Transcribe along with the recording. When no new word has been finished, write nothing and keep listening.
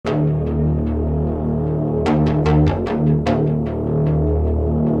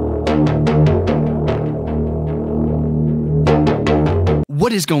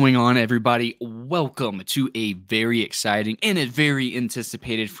What is going on, everybody? Welcome to a very exciting and a very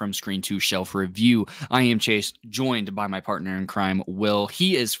anticipated From Screen to Shelf review. I am Chase, joined by my partner in crime, Will.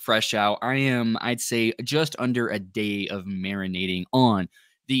 He is fresh out. I am, I'd say, just under a day of marinating on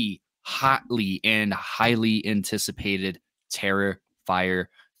the hotly and highly anticipated Terrifier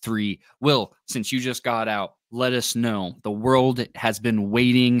 3. Will, since you just got out, let us know. The world has been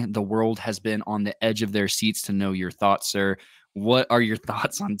waiting. The world has been on the edge of their seats to know your thoughts, sir. What are your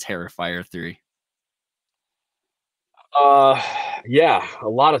thoughts on Terrifier 3? Uh, yeah, a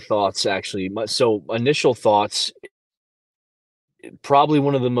lot of thoughts actually. So initial thoughts, probably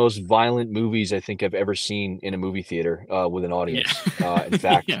one of the most violent movies I think I've ever seen in a movie theater with an Yeah. audience. In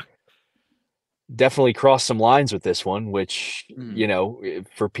fact, Yeah. definitely crossed some lines with this one, which, Mhm.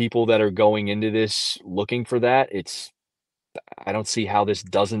 for people that are going into this looking for that, I don't see how this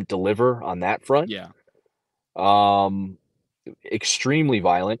doesn't deliver on that front. Yeah. Um, Extremely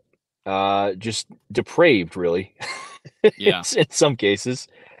violent, just depraved, really, Yeah. in some cases.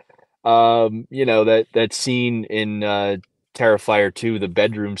 That scene in, Terrifier 2, the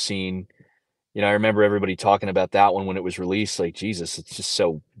bedroom scene, I remember everybody talking about that one when it was released, like, Jesus, it's just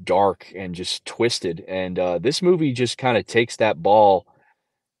so dark and just twisted, and, this movie just kinda takes that ball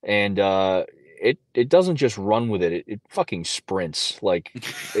and, it doesn't just run with it, it fucking sprints, like,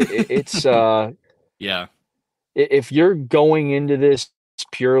 it's, Yeah. if you're going into this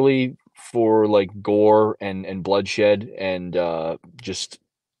purely for, like, gore and bloodshed and, just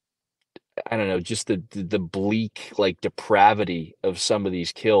I don't know, just the bleak, like, depravity of some of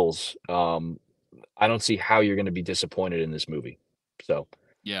these kills, I don't see how you're gonna be disappointed in this movie. So,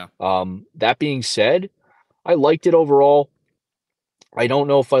 Yeah. that being said, I liked it overall. I don't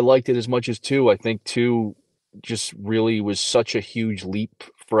know if I liked it as much as 2. I think 2 just really was such a huge leap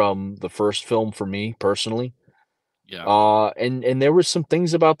from the first film for me, personally. Yeah. And there were some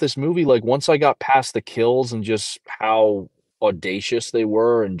things about this movie, like, once I got past the kills and just how audacious they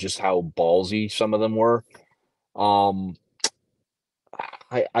were and just how ballsy some of them were, um,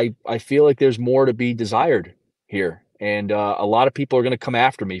 I feel like there's more to be desired here, and, a lot of people are gonna come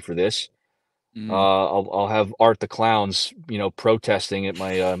after me for this. Mhm. I'll have Art the Clowns, protesting at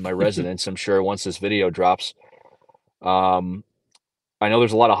my residence, I'm sure, once this video drops. Um, I know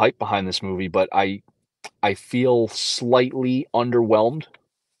there's a lot of hype behind this movie, but I feel slightly underwhelmed,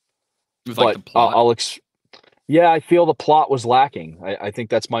 With, like, but the plot? yeah, I feel the plot was lacking. I think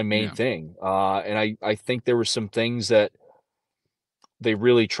that's my main Yeah. thing, and I think there were some things that they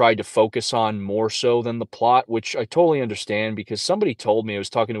really tried to focus on more so than the plot, which I totally understand because somebody told me I was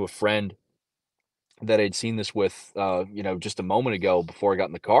talking to a friend that I'd seen this with, just a moment ago before I got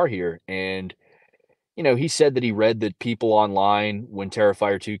in the car here, and, he said that he read that people online when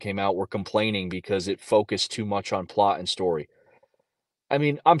Terrifier 2 came out were complaining because it focused too much on plot and story. I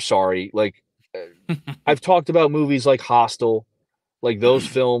mean, I'm sorry, like, I've talked about movies like Hostel, like those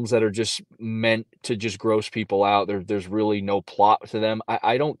films that are just meant to just gross people out. There's really no plot to them.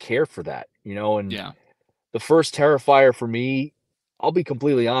 I don't care for that, and Yeah. the first Terrifier for me, I'll be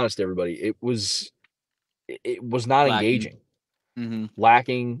completely honest, everybody, it was not Lacking. engaging, Mhm.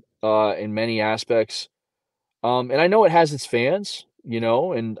 lacking, in many aspects. And I know it has its fans,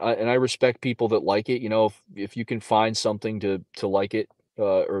 and I respect people that like it. If you can find something to like it,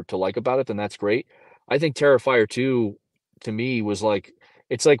 or to like about it, then that's great. I think Terrifier 2 to me was like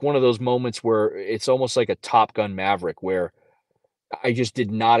it's like one of those moments where it's almost like a Top Gun Maverick where I just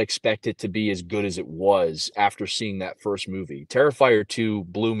did not expect it to be as good as it was after seeing that first movie. Terrifier 2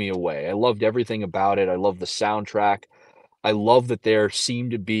 blew me away. I loved everything about it. I love the soundtrack. I love that there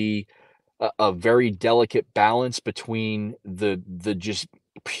seemed to be a very delicate balance between the just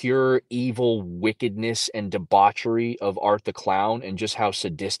pure evil wickedness and debauchery of Art the Clown and just how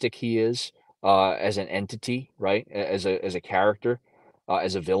sadistic he is, as an entity, right? As a character,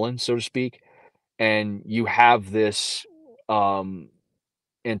 as a villain, so to speak. And you have this, um,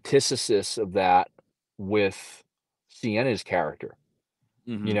 antithesis of that with Sienna's character,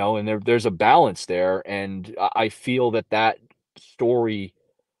 Mhm. and there's a balance there, and I feel that that story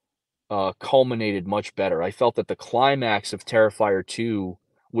culminated much better. I felt that the climax of Terrifier 2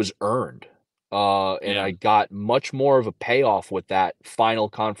 was earned, and Yeah. I got much more of a payoff with that final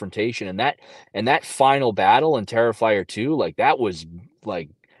confrontation, and that final battle in Terrifier 2, like, like,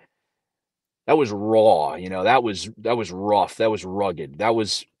 that was raw, that was rough, that was rugged, that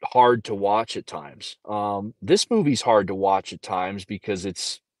was hard to watch at times. This movie's hard to watch at times because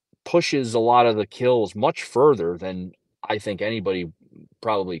it's pushes a lot of the kills much further than I think anybody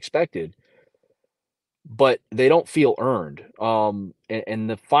probably expected, but they don't feel earned. And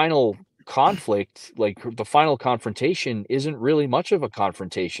the final conflict, like the final confrontation, isn't really much of a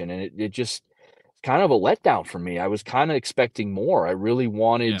confrontation, and it just kind of a letdown for me. I was kind of expecting more. I really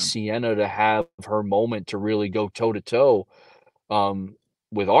wanted Yeah. Sienna to have her moment to really go toe to toe um,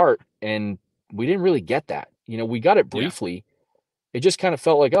 with Art, and we didn't really get that. You know, we got it Yeah. briefly. It just kind of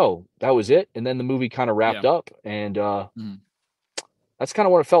felt like, oh, that was it, and then the movie kind of Yeah. wrapped up, and Mhm. that's kind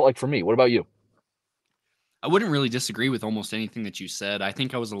of what it felt like for me. What about you? I wouldn't really disagree with almost anything that you said. I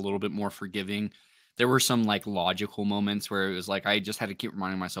think I was a little bit more forgiving. There were some like logical moments where it was like I just had to keep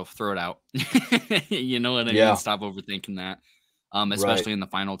reminding myself, throw it out. You know what I mean? Yeah, Stop overthinking that. right. Especially in the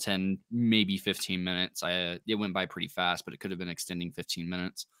final 10, maybe 15 minutes. It went by pretty fast, but it could have been extending 15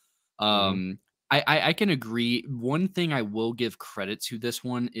 minutes. Hmm. Um, I can agree. One thing I will give credit to this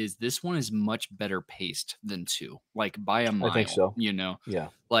one is much better paced than two, like by a I think mile, so. you know. Yeah,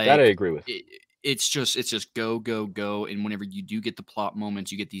 that I Like agree with. it's just go go go, and whenever you do get the plot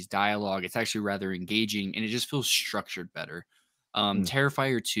moments, you get these dialogue. It's actually rather engaging, and it just feels structured better. Mm,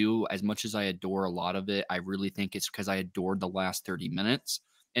 Terrifier 2, as much as I adore a lot of it, I really think it's because I adored the last 30 minutes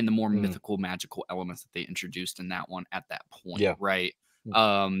and the more mm, mythical, magical elements that they introduced in that one at that point, yeah. right? Mm,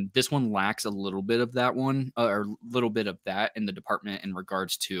 This one lacks a little bit of that one, or a little bit of that in the department in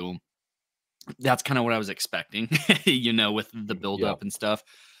regards to that's kinda what I was expecting, with the yeah. buildup and stuff.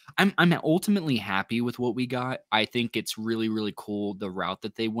 I'm ultimately happy with what we got. I think it's really, really cool the route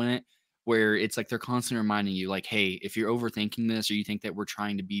that they went, where it's like they're constantly reminding you, like, "Hey, if you're overthinking this or you think that we're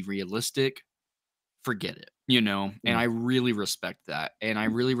trying to be realistic, forget it," and Mm, I really respect that, and I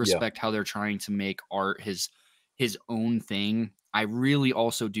really yeah. respect how they're trying to make art his own thing. I really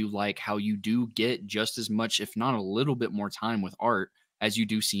also do like how you do get just as much, if not a little bit more time with art as you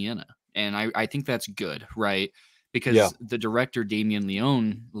do Sienna, and I think that's good, right? Yeah. Because the director, Damien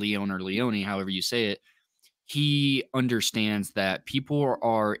Leone or Leone, however you say it, he understands that people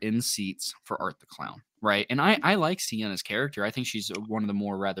are in seats for Art the Clown, right? And I like Sienna's character. I think she's one of the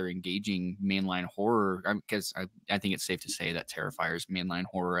more rather engaging mainline horror because I think it's safe to say that Terrifier's mainline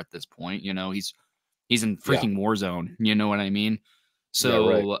horror at this point. He's in Yeah. freaking Warzone. You know what I mean? Yeah,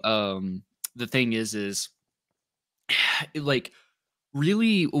 right. So the thing is like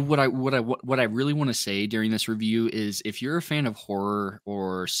really what I really want to say during this review is if you're a fan of horror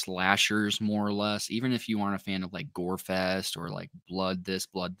or slashers more or less, even if you aren't a fan of like gore fest or like blood this,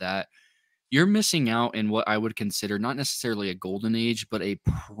 blood that, you're missing out in what I would consider not necessarily a golden age, but a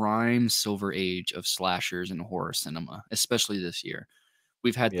prime silver age of slashers and horror cinema, especially this year.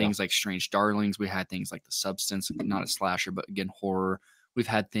 We've had Yeah. things like Strange Darlings. We had things like The Substance, not a slasher, but again, horror. We've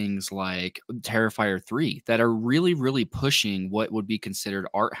had things like Terrifier 3 that are really, really pushing what would be considered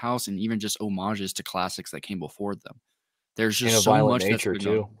art house and even just homages to classics that came before them. There's In a just so violent much that's nature been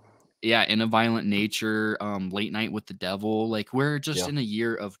going. too. Yeah, In a Violent Nature, Late Night with the Devil. Like, we're just Yeah. in a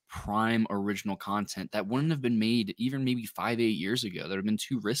year of prime original content that wouldn't have been made even maybe 5, 8 years ago that would have been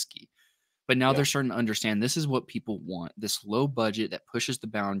too risky. But now Yeah. they're starting to understand this is what people want. This low budget that pushes the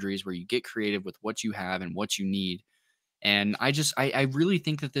boundaries where you get creative with what you have and what you need. And I really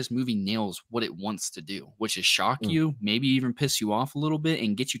think that this movie nails what it wants to do, which is shock Mm, you, maybe even piss you off a little bit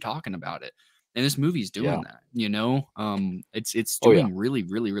and get you talking about it. And this movie's yeah. doing that. It's Oh, yeah. doing really,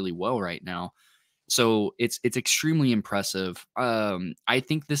 really, really well right now. So it's extremely impressive. I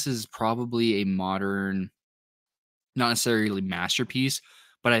think this is probably a modern, not necessarily masterpiece,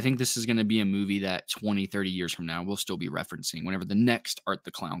 but I think this is gonna be a movie that 20, 30 years from now, we'll still be referencing whenever the next Art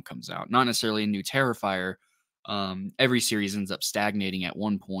the Clown comes out. Not necessarily a new Terrifier. Every series ends up stagnating at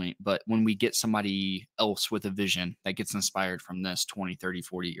one point, but when we get somebody else with a vision that gets inspired from this 20, 30,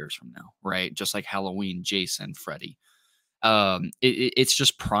 40 years from now, right? Just like Halloween, Jason, Freddy, it's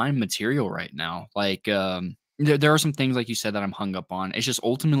just prime material right now. Like, there are some things like you said that I'm hung up on. It's just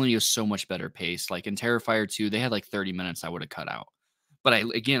ultimately is so much better pace. Like in Terrifier 2, they had like 30 minutes I would have cut out. But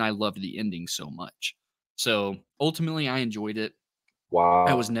I loved the ending so much. So ultimately I enjoyed it.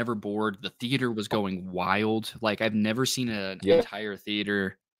 I was Wow. never bored. The theater was going wild. Like I've never seen an Yeah. entire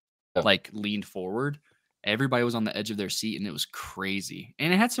theater like, leaned forward. Everybody was on the edge of their seat, and it was crazy.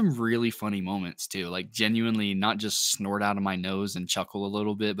 And it had some really funny moments too, like, genuinely not just snort out of my nose and chuckle a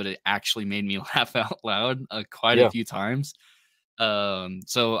little bit, but it actually made me laugh out loud, quite a Yeah. few times.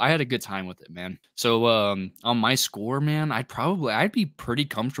 So I had a good time with it, man. So, on my score, man, I'd be pretty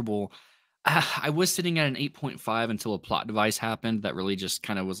comfortable. I was sitting at an 8.5 until a plot device happened that really just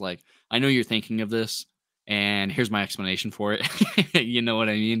kinda was like, "I know you're thinking of this, and here's my explanation for it." You know what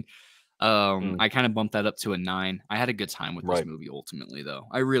I mean? Mm, I kinda bumped that up to a 9. I had a good time with this right. movie ultimately, though.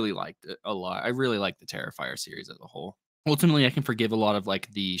 I really liked it a lot. I really liked the Terrifier series as a whole. Ultimately, I can forgive a lot of, like,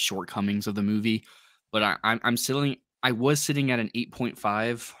 the shortcomings of the movie, but I was sitting at an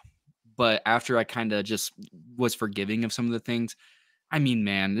 8.5, but after I kind of just was forgiving of some of the things, I mean,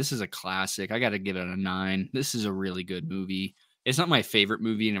 man, this is a classic. I got to give it a 9. This is a really good movie. It's not my favorite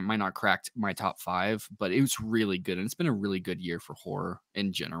movie, and it might not crack my top 5, but it was really good, and it's been a really good year for horror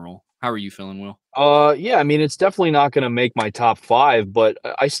in general. How are you feeling, Will? Yeah, I mean, it's definitely not gonna make my top 5, but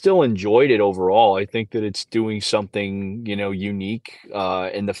I still enjoyed it overall. I think that it's doing something, unique,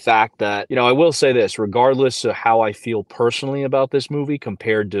 and the fact that I will say this, regardless of how I feel personally about this movie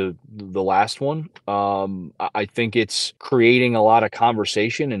compared to the last one, I think it's creating a lot of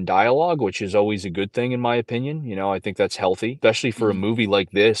conversation and dialogue, which is always a good thing in my opinion. I think that's healthy, especially for a Mhm. movie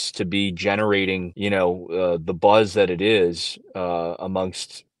like this to be generating, the buzz that it is,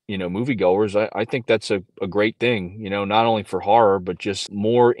 amongst moviegoers. I think that's a great thing, not only for horror, but just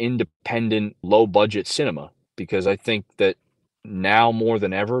more independent, low budget cinema. Because I think that now more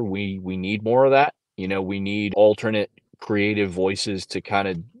than ever, we need more of that. We need alternate creative voices to kind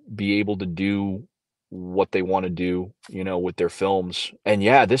of be able to do what they want to do, with their films. And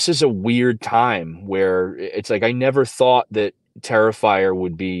yeah, this is a weird time where it's like I never thought that Terrifier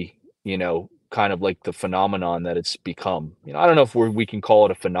would be, kind of like the phenomenon that it's become. I don't know if we can call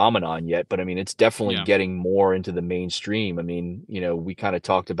it a phenomenon yet, but I mean, it's definitely Yeah. getting more into the mainstream. I mean, we kind of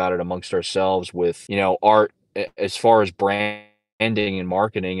talked about it amongst ourselves with, art as far as branding and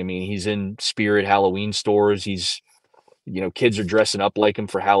marketing. I mean, he's in Spirit Halloween stores. Kids are dressing up like him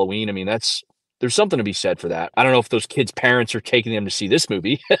for Halloween. I mean, there's something to be said for that. I don't know if those kids' parents are taking them to see this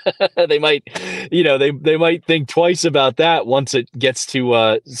movie. They might, they might think twice about that once it gets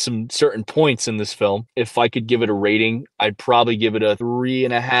to some certain points in this film. If I could give it a rating, I'd probably give it a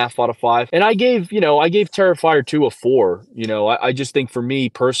 3.5 out of 5. And I gave Terrifier 2 a 4. I just think for me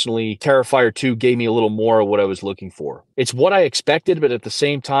personally, Terrifier 2 gave me a little more of what I was looking for. It's what I expected, but at the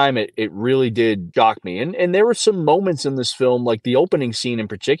same time, it really did shock me. And there were some moments in this film, like the opening scene in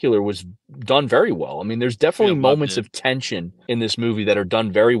particular, was done very well. I mean, there's Yeah, definitely loved moments it. of tension in this movie that are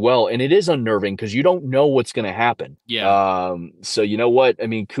done very well, and it is unnerving because you don't know what's going to happen. Yeah. So you know what? I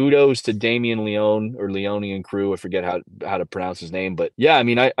mean, kudos to Damien Leone or Leone and crew. I forget how to pronounce his name, but yeah, I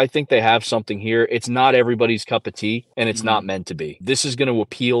mean, I think they have something here. It's not everybody's cup of tea, and it's Mhm. not meant to be. This is going to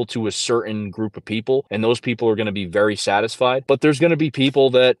appeal to a certain group of people, and those people are going to be very satisfied. But there's going to be people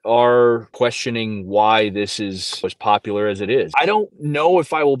that are questioning why this is as popular as it is. I don't know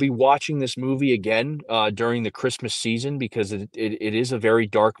if I will be watching this movie again during the Christmas season because it is a very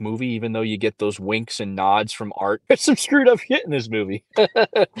dark movie, even though you get those winks and nods from art. There's some screwed up shit in this movie.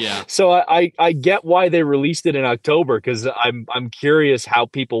 Yeah. So I get why they released it in October because I'm curious how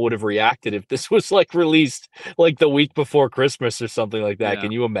people would have reacted if this was like released like the week before Christmas or something like that. Yeah.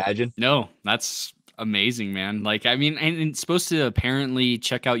 Can you imagine? No, that's amazing, man. Like, I mean, and it's supposed to apparently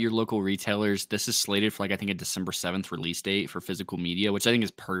check out your local retailers. This is slated for like I think a December 7th release date for physical media, which I think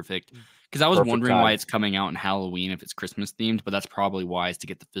is perfect. Because I was Perfect wondering why time. it's coming out in Halloween if it's Christmas themed, but that's probably wise to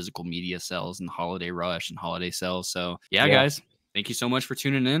get the physical media sales and the holiday rush and holiday sales. So yeah, Yeah. guys. Thank you so much for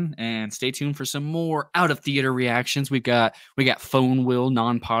tuning in and stay tuned for some more out of theater reactions. We got phone Will,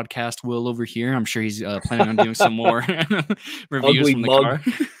 non-podcast Will over here. I'm sure he's planning on doing some more reviews Ugly from the mug car.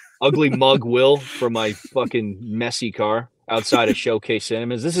 Ugly mug Will for my fucking messy car outside of Showcase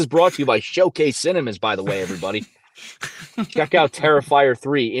Cinemas. This is brought to you by Showcase Cinemas, by the way, everybody. Check out Terrifier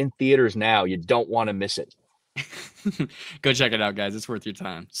 3 in theaters now. You don't want to miss it. Go check it out, guys. It's worth your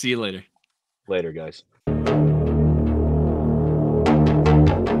time. See you later. Later, guys.